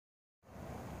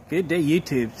Good day,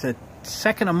 YouTube. It's the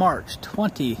 2nd of March,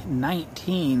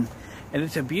 2019, and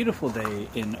it's a beautiful day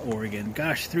in Oregon.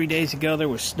 Gosh, 3 days ago there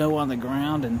was snow on the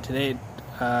ground, and today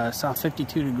saw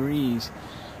 52 degrees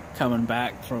coming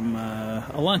back from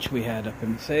a lunch we had up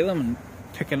in Salem and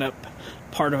picking up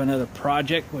part of another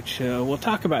project, which we'll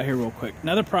talk about here real quick.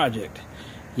 Another project.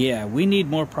 Yeah, we need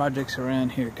more projects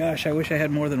around here. Gosh, I wish I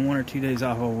had more than 1 or 2 days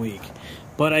off a week,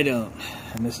 but I don't,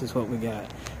 and this is what we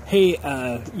got. Hey,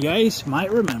 you guys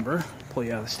might remember, pull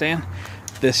you out of the stand,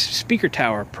 this speaker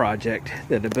tower project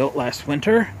that I built last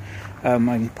winter. I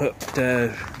can put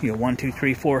 1, 2,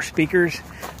 3, 4 speakers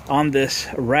on this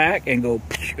rack and go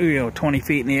 20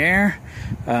 feet in the air.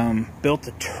 Built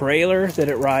the trailer that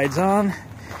it rides on,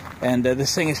 and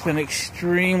this thing has been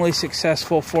extremely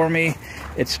successful for me.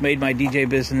 It's made my DJ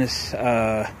business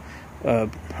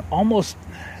almost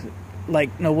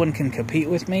like no one can compete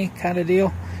with me kind of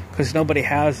deal, because nobody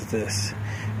has this.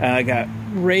 I got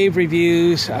rave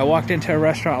reviews. I walked into a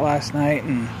restaurant last night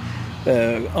and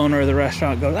the owner of the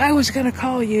restaurant goes, "I was gonna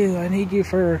call you, I need you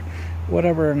for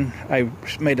whatever," and I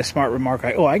made a smart remark.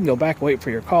 I can go back and wait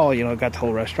for your call. Got the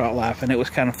whole restaurant laughing. It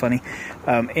was kind of funny.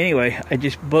 Anyway, I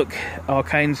just book all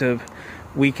kinds of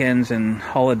weekends and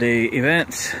holiday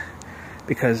events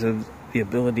because of the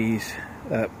abilities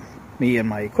that me and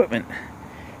my equipment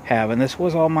have, and this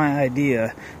was all my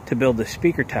idea to build the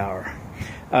speaker tower.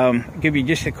 Give you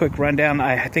just a quick rundown.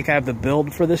 I think I have the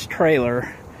build for this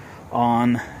trailer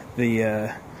on the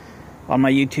on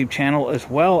my YouTube channel, as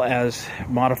well as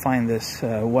modifying this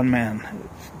one-man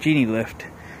genie lift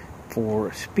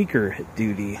for speaker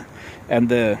duty. And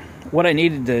what I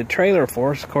needed the trailer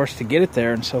for is, of course, to get it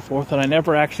there and so forth. And I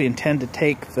never actually intend to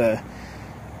take the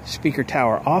speaker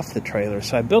tower off the trailer,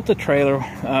 so I built the trailer.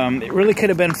 It really could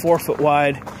have been 4 foot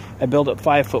wide. I built it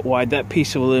 5 foot wide. That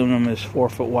piece of aluminum is 4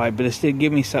 foot wide, but it did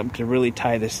give me something to really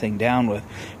tie this thing down with.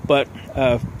 But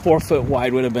 4 foot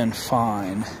wide would have been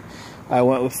fine. I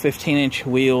went with 15-inch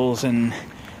wheels and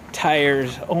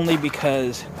tires only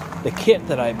because the kit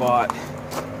that I bought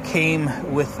came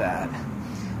with that.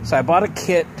 So I bought a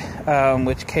kit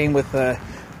which came with the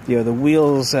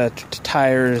wheels,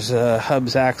 tires,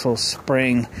 hubs, axles,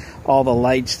 spring, all the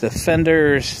lights, the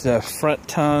fenders, the front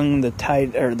tongue, the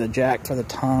jack for the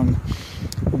tongue,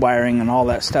 wiring, and all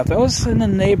that stuff. It was in the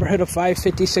neighborhood of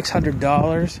 $550,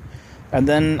 $600, and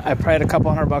then I probably had a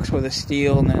couple $100 worth of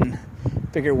steel, and then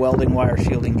figure welding, wire,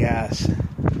 shielding, gas,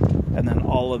 and then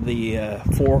all of the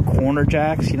 4 corner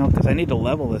jacks. Because I need to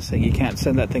level this thing. You can't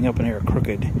send that thing up in here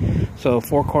crooked. So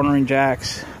 4 cornering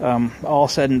jacks. All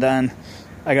said and done,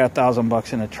 I got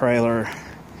 $1,000 in a trailer.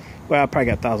 Well, I probably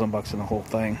got $1,000 in the whole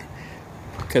thing,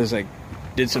 because I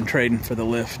did some trading for the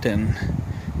lift, and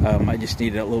I just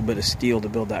needed a little bit of steel to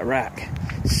build that rack.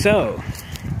 So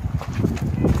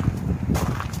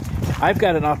I've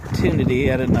got an opportunity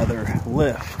at another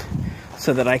lift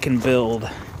so that I can build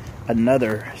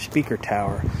another speaker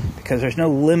tower, because there's no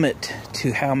limit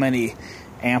to how many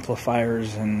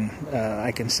amplifiers, and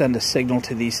I can send a signal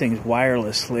to these things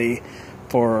wirelessly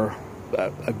for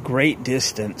a great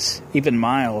distance, even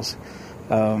miles.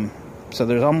 So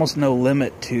there's almost no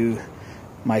limit to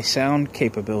my sound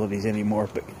capabilities anymore.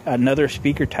 But another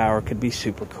speaker tower could be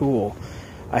super cool.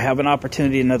 I have an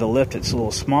opportunity, another lift. It's a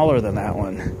little smaller than that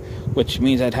one, which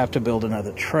means I'd have to build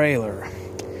another trailer.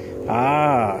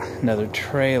 Another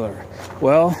trailer.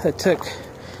 Well, it took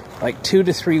like 2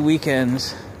 to 3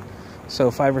 weekends, so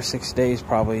 5 or 6 days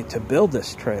probably, to build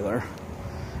this trailer,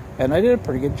 and I did a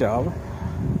pretty good job.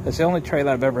 It's the only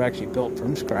trailer I've ever actually built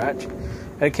from scratch,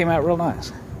 and it came out real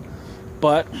nice.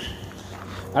 But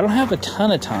I don't have a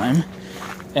ton of time,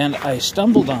 and I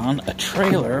stumbled on a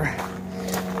trailer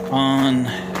on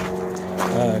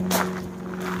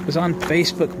it was on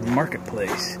Facebook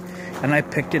Marketplace, and I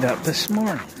picked it up this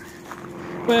morning.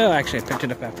 Well, actually, I picked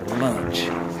it up after lunch.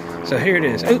 So here it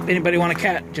is. Oh, anybody want a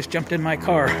cat? Just jumped in my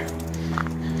car.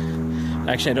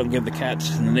 Actually, I don't give the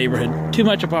cats in the neighborhood too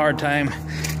much of a hard time,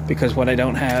 because what I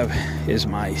don't have is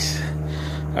mice.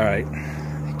 All right,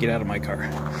 get out of my car.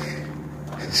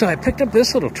 So I picked up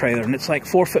this little trailer, and it's like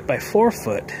 4 foot by 4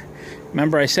 foot.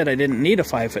 Remember, I said I didn't need a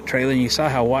 5 foot trailer, and you saw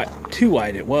how too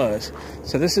wide it was.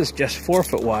 So this is just 4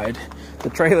 foot wide.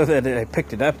 The trailer that I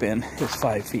picked it up in is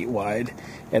 5 feet wide,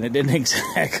 and it didn't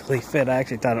exactly fit. I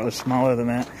actually thought it was smaller than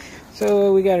that.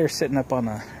 So we got her sitting up on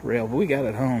the rail, but we got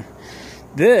it home.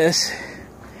 This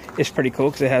is pretty cool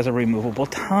because it has a removable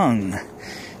tongue.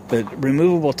 The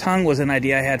removable tongue was an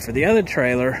idea I had for the other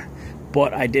trailer,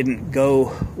 but I didn't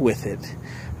go with it.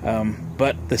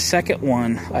 But the second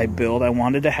one I built, I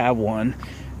wanted to have one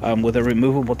with a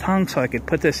removable tongue, so I could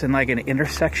put this in like an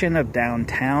intersection of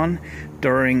downtown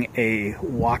during a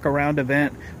walk-around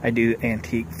event. I do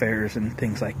antique fairs and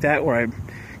things like that where I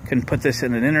can put this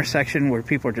in an intersection where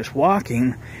people are just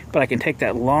walking, but I can take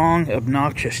that long,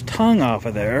 obnoxious tongue off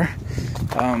of there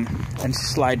and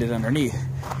slide it underneath.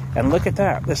 And look at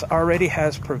that. This already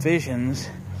has provisions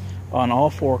on all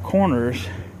four corners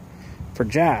for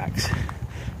jacks.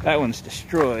 That one's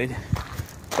destroyed,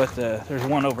 but there's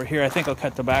one over here. I think I'll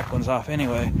cut the back ones off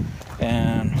anyway,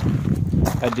 and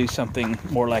I'd do something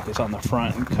more like it's on the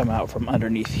front and come out from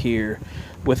underneath here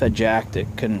with a jack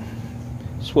that can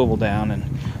swivel down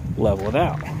and level it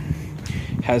out.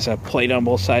 Has a plate on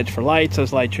both sides for lights.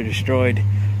 Those lights are destroyed.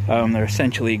 They're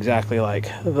essentially exactly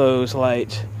like those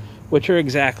lights, which are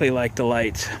exactly like the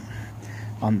lights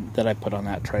that I put on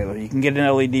that trailer. You can get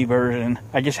an LED version.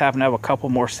 I just happen to have a couple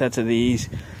more sets of these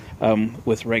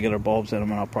with regular bulbs in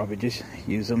them, and I'll probably just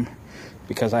use them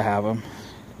because I have them.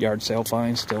 Yard sale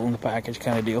finds, still in the package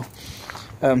kind of deal.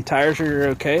 Tires are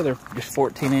okay. They're just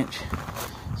 14-inch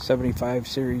 75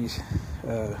 series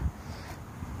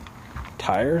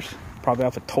tires, probably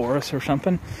off a Taurus or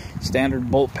something.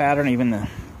 Standard bolt pattern, even the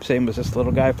same as this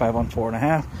little guy, 5 on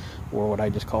 4.5, or what I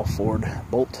just call Ford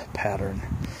bolt pattern.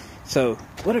 So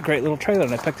what a great little trailer,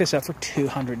 and I picked this up for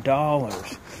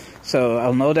 $200. So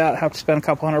I'll no doubt have to spend a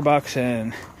couple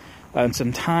 $100 and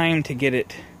some time to get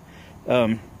it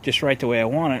just right the way I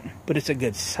want it, but it's a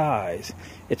good size.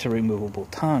 It's a removable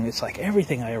tongue. It's like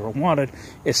everything I ever wanted.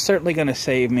 It's certainly going to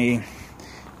save me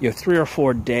 3 or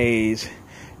 4 days,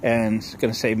 and it's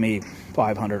going to save me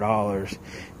 $500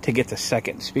 to get the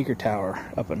second speaker tower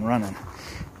up and running.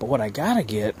 But what I gotta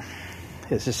get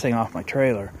is this thing off my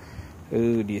trailer.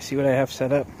 Ooh, do you see what I have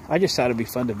set up? I just thought it'd be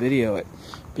fun to video it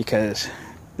because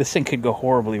this thing could go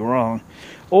horribly wrong,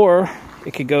 or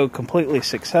it could go completely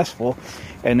successful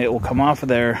and it will come off of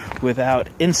there without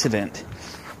incident.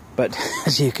 But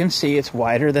as you can see, it's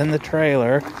wider than the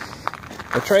trailer.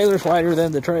 The trailer's wider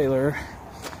than the trailer,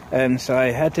 and so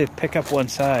I had to pick up one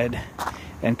side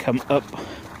and come up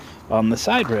on the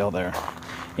side rail there.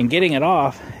 And getting it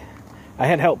off, I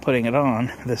had help putting it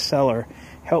on. The seller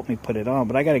helped me put it on,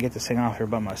 but I got to get this thing off here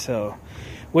by myself,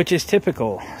 which is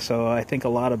typical. So I think a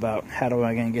lot about how am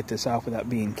I going to get this off without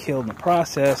being killed in the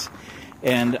process.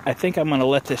 And I think I'm going to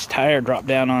let this tire drop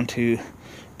down onto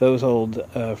those old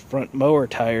front mower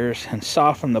tires and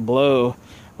soften the blow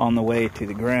on the way to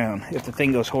the ground. If the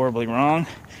thing goes horribly wrong,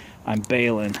 I'm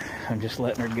bailing. I'm just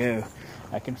letting her go.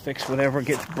 I can fix whatever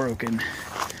gets broken.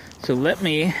 So let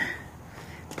me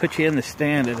put you in the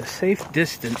stand at a safe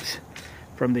distance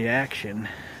from the action.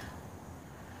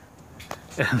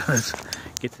 And let's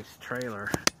get this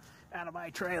trailer out of my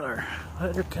trailer.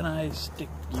 Where can I stick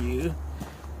you?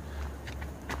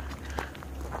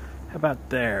 How about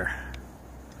there?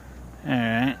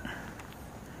 Alright.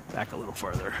 Back a little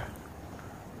further.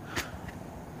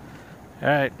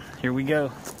 Alright, here we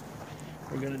go.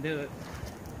 We're gonna do it.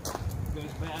 If it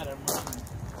goes bad, I'm running.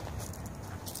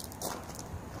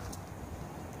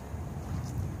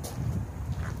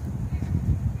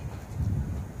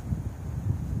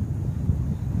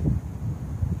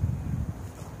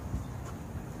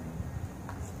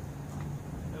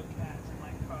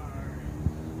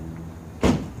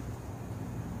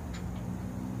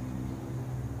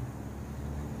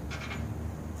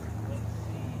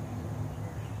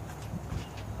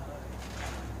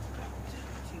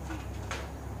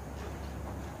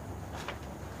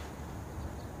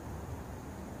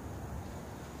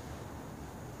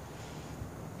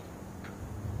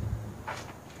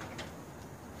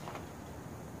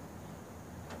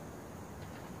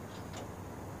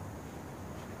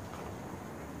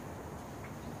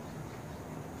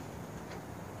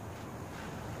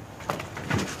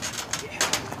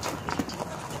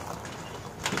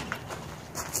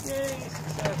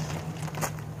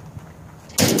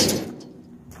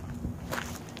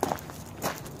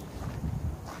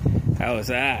 How was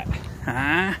that?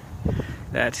 Huh?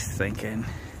 That's thinking.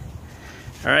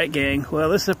 Alright, gang. Well,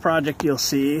 this is a project you'll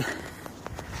see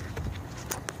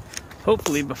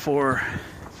hopefully before,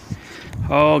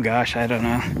 oh gosh, I don't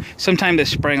know. Sometime this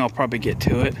spring I'll probably get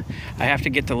to it. I have to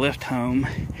get the lift home.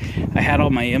 I had all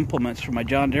my implements for my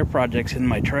John Deere projects in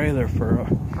my trailer for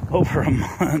over a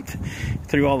month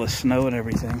through all the snow and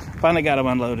everything. Finally got them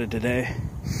unloaded today.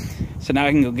 So now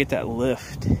I can go get that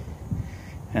lift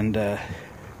and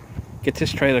get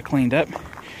this trailer cleaned up.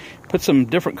 Put some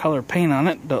different color paint on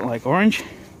it, don't like orange.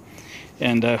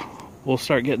 And we'll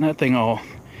start getting that thing all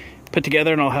put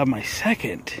together, and I'll have my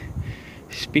second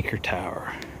speaker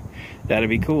tower. That'd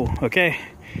be cool. Okay,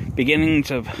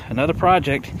 beginnings of another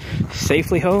project.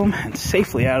 Safely home and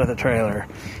safely out of the trailer.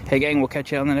 Hey gang, we'll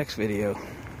catch you on the next video.